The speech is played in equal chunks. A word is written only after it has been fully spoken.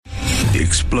The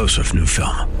explosive new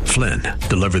film, Flynn,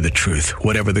 deliver the truth,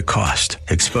 whatever the cost,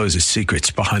 exposes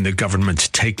secrets behind the government's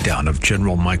takedown of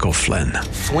General Michael Flynn.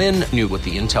 Flynn knew what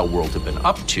the intel world had been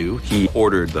up to. He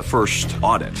ordered the first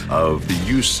audit of the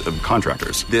use of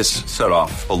contractors. This set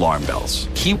off alarm bells.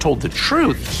 He told the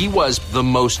truth. He was the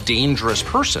most dangerous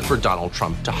person for Donald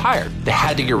Trump to hire. They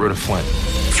had to get rid of Flynn.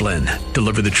 Flynn,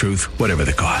 deliver the truth, whatever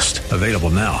the cost. Available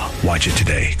now. Watch it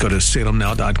today. Go to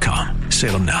salemnow.com.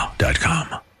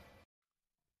 salemnow.com.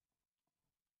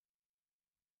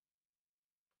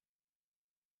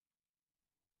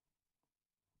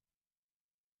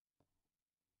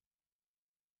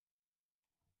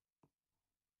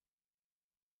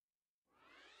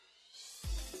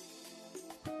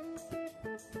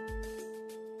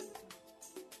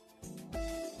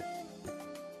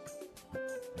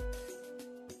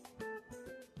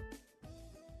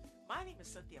 My name is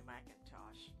Cynthia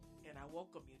McIntosh, and I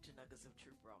welcome you to Nuggets of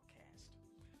Truth broadcast.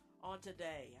 On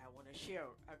today, I want to share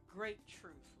a great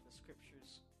truth from the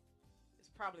scriptures. It's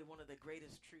probably one of the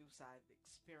greatest truths I've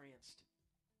experienced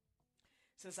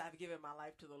since I've given my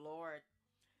life to the Lord.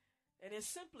 And it's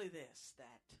simply this,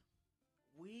 that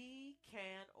we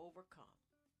can overcome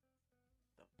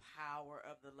the power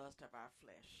of the lust of our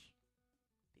flesh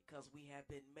because we have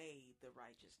been made the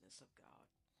righteousness of God.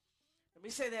 Let me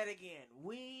say that again.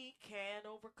 We can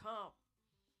overcome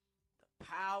the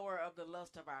power of the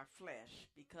lust of our flesh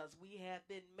because we have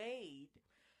been made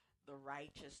the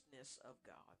righteousness of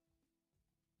God.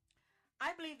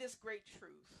 I believe this great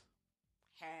truth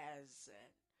has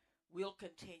and will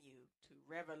continue to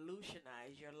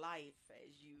revolutionize your life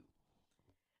as you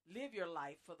live your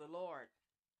life for the Lord.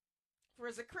 For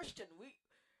as a Christian,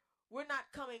 we're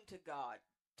not coming to God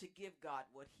to give God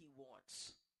what he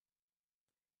wants.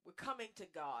 We're coming to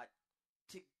God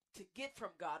to get from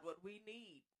God what we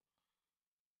need.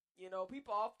 You know,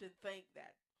 people often think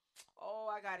that,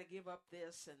 I got to give up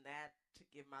this and that to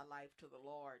give my life to the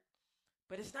Lord.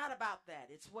 But it's not about that.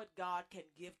 It's what God can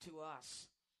give to us.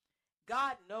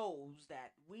 God knows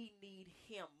that we need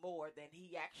him more than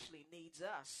he actually needs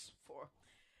us. For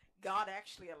God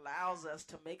actually allows us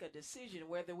to make a decision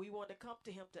whether we want to come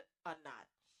to him or not.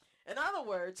 In other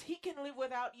words, he can live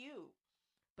without you.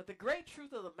 But the great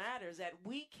truth of the matter is that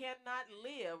we cannot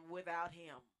live without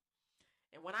him.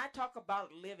 And when I talk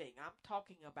about living, I'm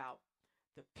talking about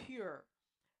the pure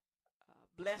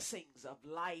blessings of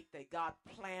life that God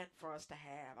planned for us to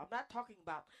have. I'm not talking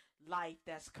about life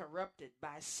that's corrupted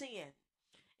by sin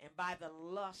and by the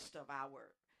lust of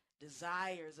our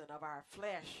desires and of our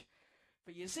flesh.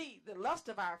 For you see, the lust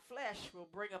of our flesh will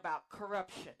bring about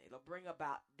corruption. It'll bring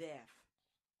about death.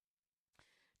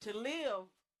 To live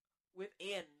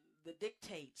within the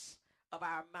dictates of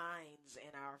our minds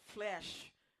and our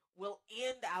flesh will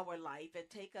end our life and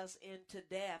take us into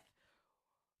death,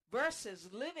 versus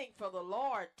living for the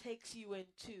Lord takes you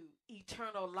into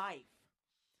eternal life.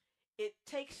 It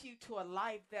takes you to a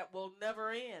life that will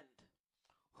never end.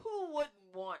 Who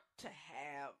wouldn't want to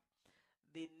have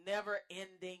the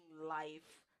never-ending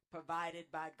life provided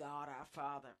by God our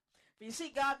Father? But you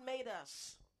see, God made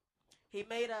us. He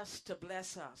made us to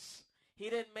bless us. He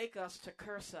didn't make us to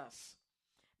curse us.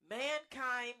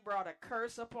 Mankind brought a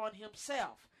curse upon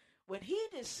himself when he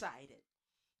decided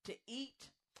to eat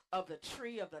of the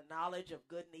tree of the knowledge of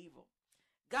good and evil.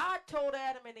 God told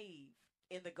Adam and Eve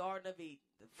in the Garden of Eden,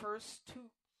 the first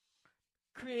two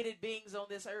created beings on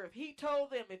this earth, he told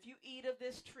them, if you eat of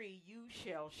this tree, you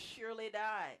shall surely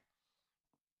die.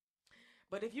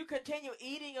 But if you continue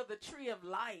eating of the tree of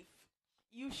life,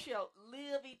 you shall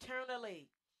live eternally.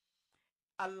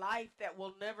 A life that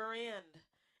will never end.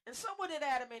 And so what did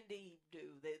Adam and Eve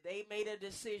do? They made a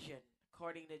decision,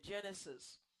 according to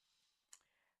Genesis,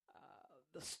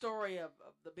 the story of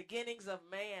the beginnings of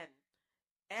man.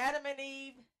 Adam and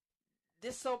Eve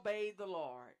disobeyed the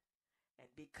Lord. And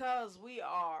because we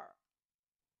are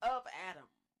of Adam,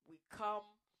 we come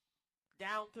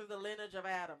down through the lineage of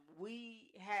Adam,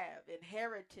 we have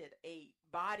inherited a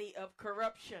body of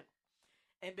corruption.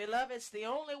 And beloveds, the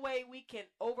only way we can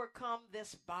overcome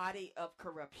this body of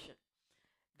corruption,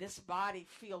 this body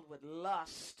filled with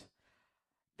lust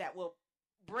that will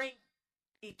bring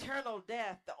eternal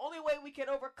death, the only way we can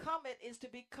overcome it is to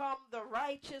become the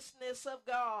righteousness of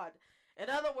God.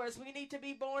 In other words, we need to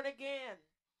be born again.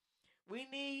 We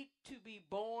need to be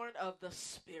born of the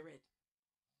Spirit.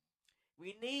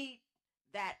 We need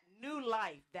that new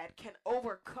life that can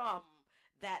overcome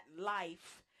that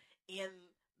life in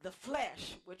the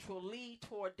flesh, which will lead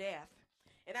toward death.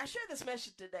 And I share this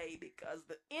message today because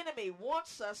the enemy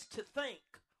wants us to think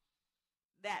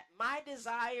that my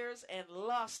desires and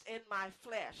lust in my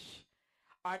flesh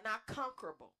are not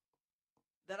conquerable.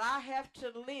 that I have to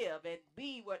live and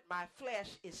be what my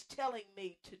flesh is telling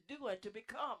me to do and to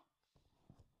become.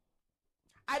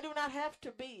 I do not have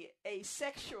to be a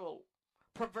sexually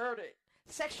perverted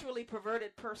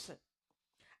person.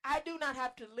 I do not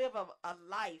have to live a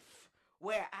life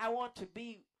where I want to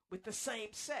be with the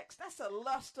same sex. That's a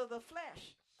lust of the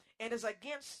flesh and is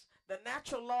against the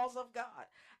natural laws of God.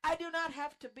 I do not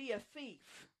have to be a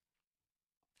thief.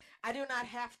 I do not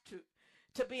have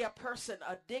to be a person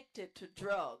addicted to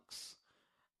drugs.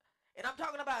 And I'm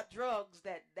talking about drugs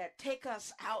that take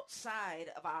us outside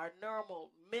of our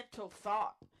normal mental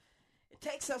thought. It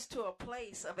takes us to a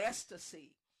place of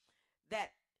ecstasy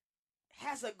that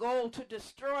has a goal to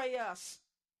destroy us.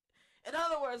 In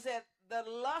other words, that the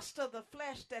lust of the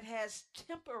flesh that has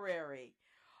temporary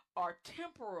or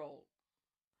temporal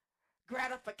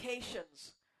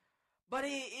gratifications, but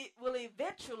it will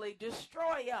eventually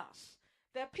destroy us.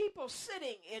 There are people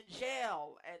sitting in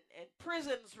jail and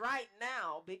prisons right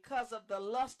now because of the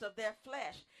lust of their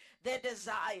flesh, their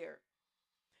desire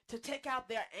to take out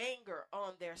their anger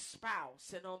on their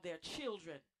spouse and on their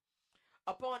children,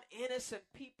 upon innocent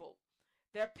people.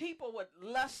 There are people with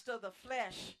lust of the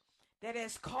flesh that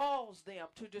has caused them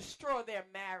to destroy their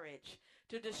marriage,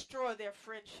 to destroy their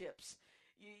friendships.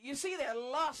 You see, their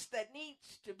lust that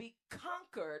needs to be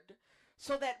conquered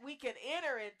so that we can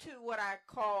enter into what I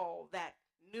call that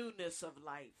newness of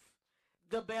life,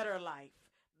 the better life,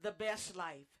 the best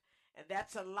life. And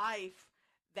that's a life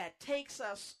that takes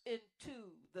us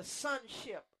into the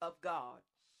sonship of God.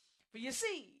 For you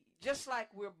see, just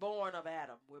like we're born of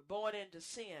Adam, we're born into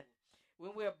sin.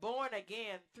 When we're born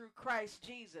again through Christ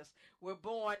Jesus, we're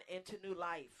born into new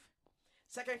life.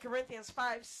 2 Corinthians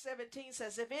 5:17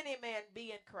 says, if any man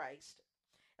be in Christ,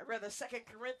 or rather 2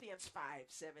 Corinthians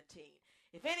 5:17,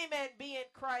 if any man be in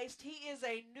Christ, he is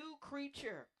a new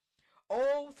creature.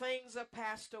 Old things are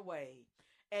passed away,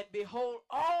 and behold,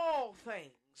 all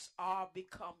things are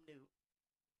become new.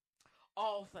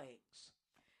 All things.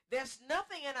 There's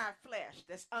nothing in our flesh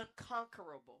that's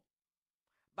unconquerable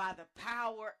by the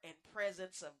power and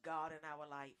presence of God in our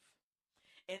life.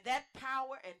 And that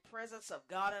power and presence of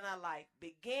God in our life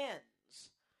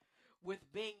begins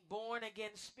with being born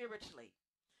again spiritually.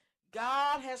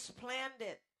 God has planned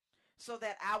it so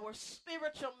that our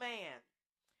spiritual man,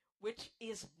 which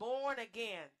is born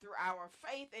again through our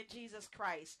faith in Jesus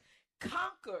Christ,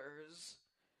 conquers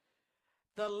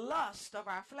the lust of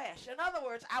our flesh. In other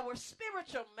words, our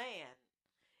spiritual man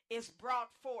is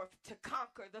brought forth to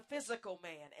conquer the physical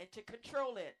man and to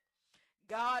control it.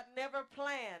 God never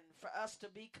planned for us to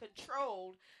be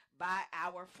controlled by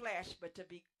our flesh, but to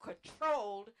be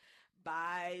controlled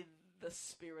by the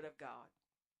Spirit of God.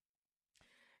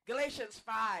 Galatians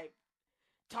 5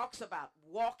 talks about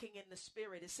walking in the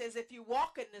Spirit. It says, if you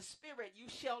walk in the Spirit, you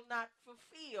shall not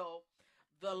fulfill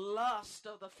the lust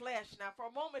of the flesh. Now, for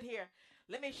a moment here,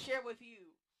 let me share with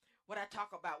you what I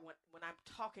talk about when I'm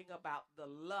talking about the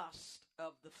lust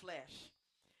of the flesh.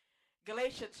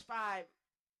 Galatians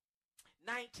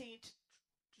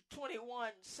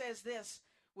 5:19-21 says this,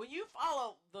 when you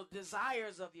follow the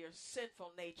desires of your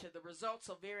sinful nature, the results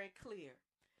are very clear.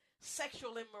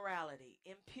 Sexual immorality,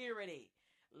 impurity,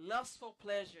 lustful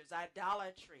pleasures,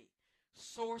 idolatry,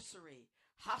 sorcery,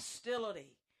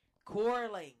 hostility,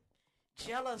 quarreling,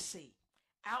 jealousy,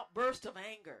 outburst of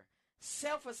anger,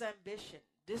 selfish ambition,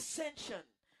 dissension,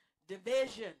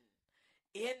 division,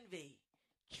 envy,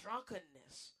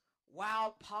 drunkenness,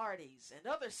 wild parties, and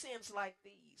other sins like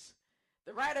these.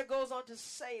 The writer goes on to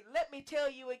say, let me tell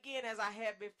you again, as I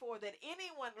have before, that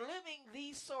anyone living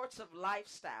these sorts of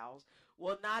lifestyles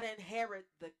will not inherit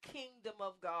the kingdom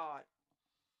of God.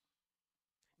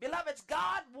 Beloveds,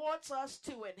 God wants us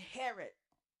to inherit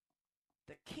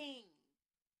the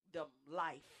kingdom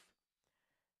life.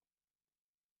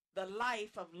 The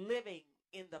life of living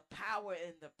in the power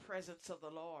and the presence of the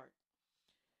Lord.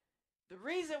 The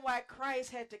reason why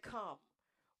Christ had to come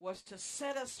was to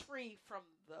set us free from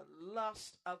the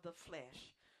lust of the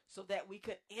flesh so that we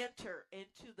could enter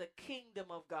into the kingdom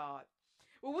of God,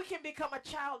 where we can become a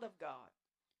child of God.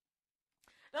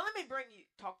 Now let me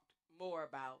talk more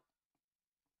about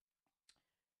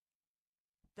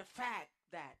the fact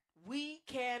that we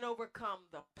can overcome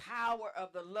the power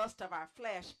of the lust of our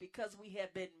flesh because we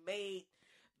have been made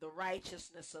the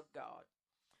righteousness of God.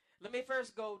 Let me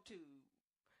first go to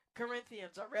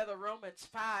Corinthians, or rather Romans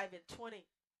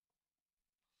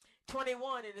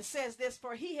 5:20-21, and it says this,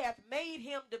 for he hath made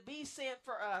him to be sin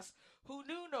for us who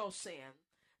knew no sin,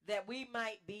 that we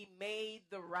might be made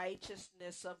the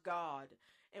righteousness of God.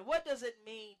 And what does it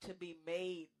mean to be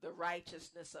made the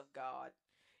righteousness of God?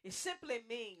 It simply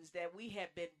means that we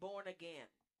have been born again.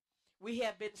 We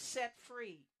have been set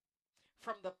free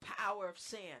from the power of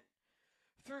sin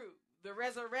through the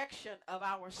resurrection of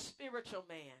our spiritual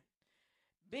man.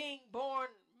 Being born,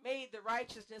 made the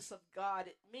righteousness of God,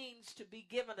 it means to be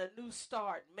given a new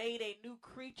start, made a new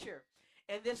creature.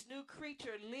 And this new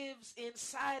creature lives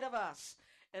inside of us.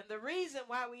 And the reason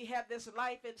why we have this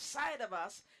life inside of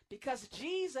us, because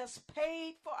Jesus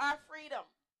paid for our freedom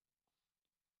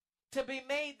to be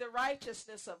made the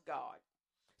righteousness of God,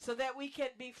 so that we can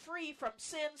be free from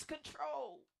sin's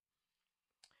control.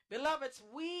 Beloveds,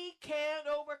 we can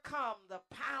overcome the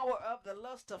power of the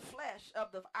lust of flesh,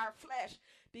 our flesh,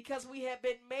 because we have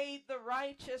been made the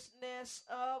righteousness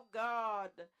of God.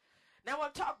 Now I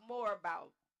want to talk more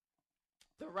about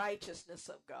the righteousness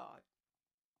of God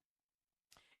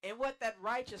and what that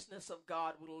righteousness of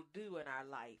God will do in our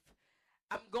life.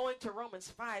 I'm going to Romans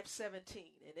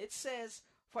 5:17, and it says,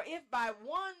 "For if by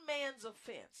one man's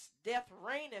offense death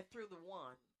reigneth through the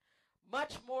one,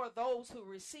 much more those who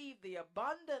receive the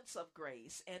abundance of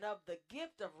grace and of the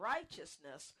gift of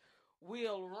righteousness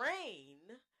will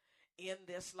reign in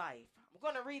this life." I'm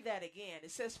going to read that again.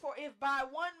 It says, "For if by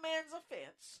one man's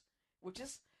offense," which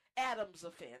is Adam's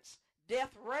offense,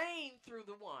 "death reigned through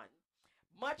the one,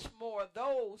 much more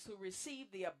those who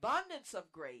receive the abundance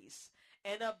of grace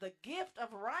and of the gift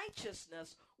of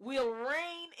righteousness will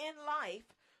reign in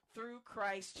life through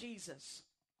Christ Jesus."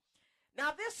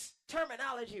 Now this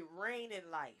terminology, reign in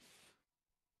life,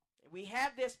 we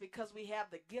have this because we have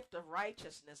the gift of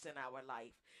righteousness in our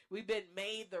life. We've been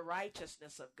made the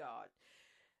righteousness of God.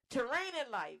 To reign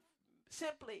in life,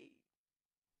 simply,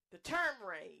 the term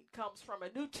reign comes from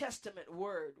a New Testament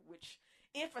word which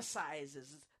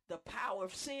emphasizes the power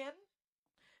of sin,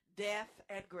 death,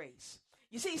 and grace.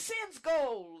 You see, sin's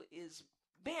goal is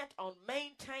bent on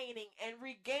maintaining and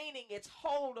regaining its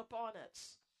hold upon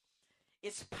us.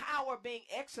 Its power being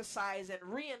exercised and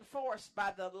reinforced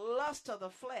by the lust of the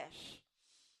flesh.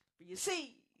 You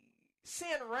see,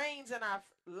 sin reigns in our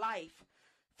life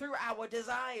through our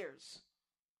desires.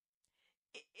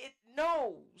 It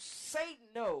knows,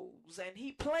 Satan knows, and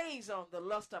he plays on the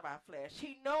lust of our flesh.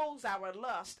 He knows our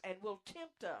lust and will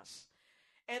tempt us.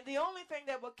 And the only thing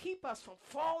that will keep us from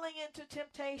falling into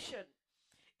temptation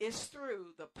is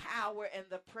through the power and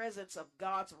the presence of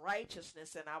God's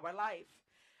righteousness in our life.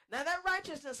 Now that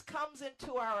righteousness comes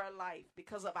into our life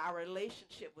because of our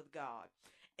relationship with God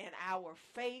and our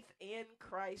faith in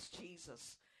Christ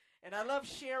Jesus. And I love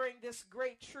sharing this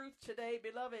great truth today,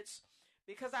 beloveds,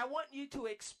 because I want you to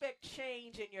expect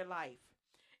change in your life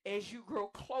as you grow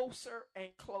closer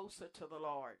and closer to the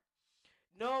Lord.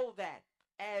 Know that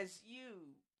as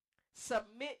you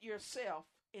submit yourself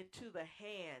into the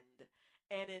hand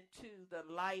and into the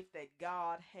life that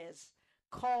God has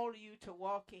called you to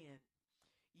walk in,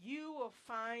 you will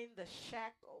find the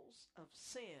shackles of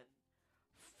sin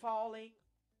falling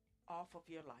off of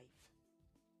your life.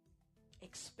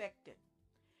 Expect it.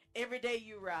 Every day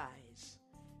you rise,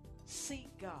 seek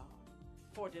God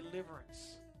for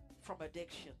deliverance from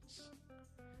addictions.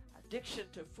 Addiction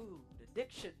to food,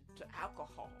 addiction to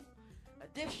alcohol,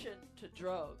 addiction to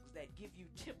drugs that give you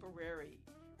temporary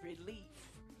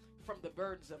relief from the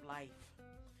burdens of life.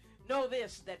 Know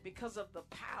this, that because of the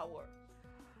power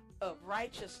of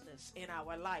righteousness in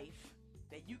our life,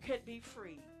 that you can be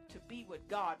free to be what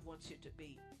God wants you to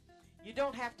be. You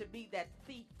don't have to be that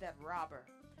thief, that robber,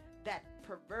 that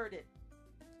perverted,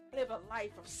 live a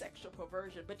life of sexual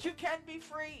perversion, but you can be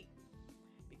free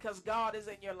because God is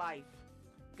in your life.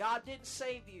 God didn't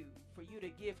save you for you to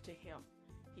give to him.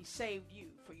 He saved you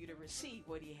for you to receive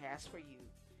what he has for you.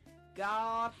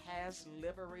 God has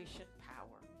liberation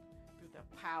power through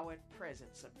the power and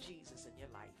presence of Jesus in your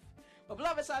life. Well,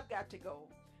 beloveds, I've got to go.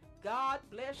 God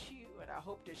bless you, and I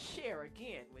hope to share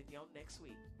again with you next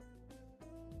week.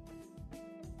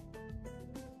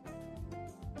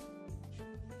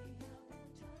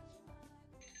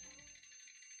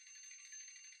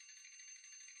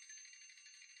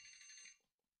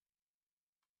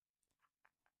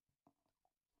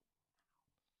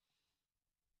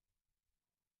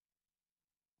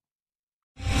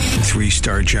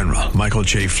 Three-star General Michael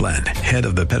J. Flynn, head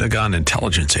of the Pentagon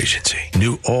Intelligence Agency,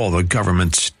 knew all the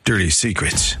government's dirty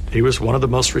secrets. He was one of the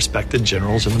most respected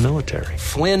generals in the military.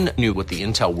 Flynn knew what the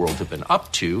intel world had been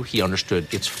up to. He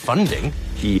understood its funding.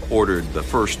 He ordered the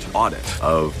first audit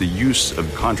of the use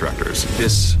of contractors.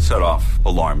 This set off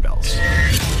alarm bells.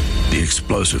 The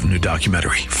explosive new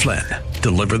documentary, Flynn,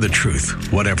 Deliver the Truth,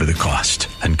 Whatever the Cost,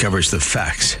 uncovers the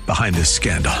facts behind this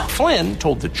scandal. Flynn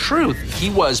told the truth. He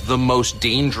was the most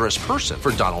dangerous person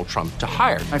for Donald Trump to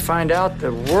hire. I find out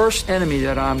the worst enemy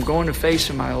that I'm going to face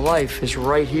in my life is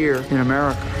right here in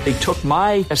America. They took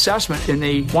my assessment and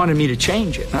they wanted me to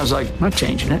change it. And I was like, I'm not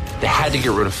changing it. They had to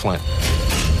get rid of Flynn.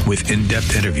 With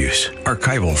in-depth interviews,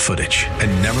 archival footage,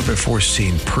 and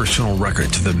never-before-seen personal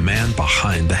records of the man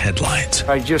behind the headlines.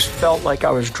 I just felt like I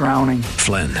was drowning.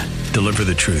 Flynn, Deliver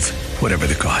the Truth, Whatever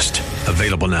the Cost.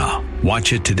 Available now.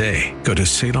 Watch it today. Go to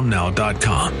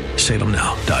salemnow.com.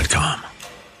 salemnow.com.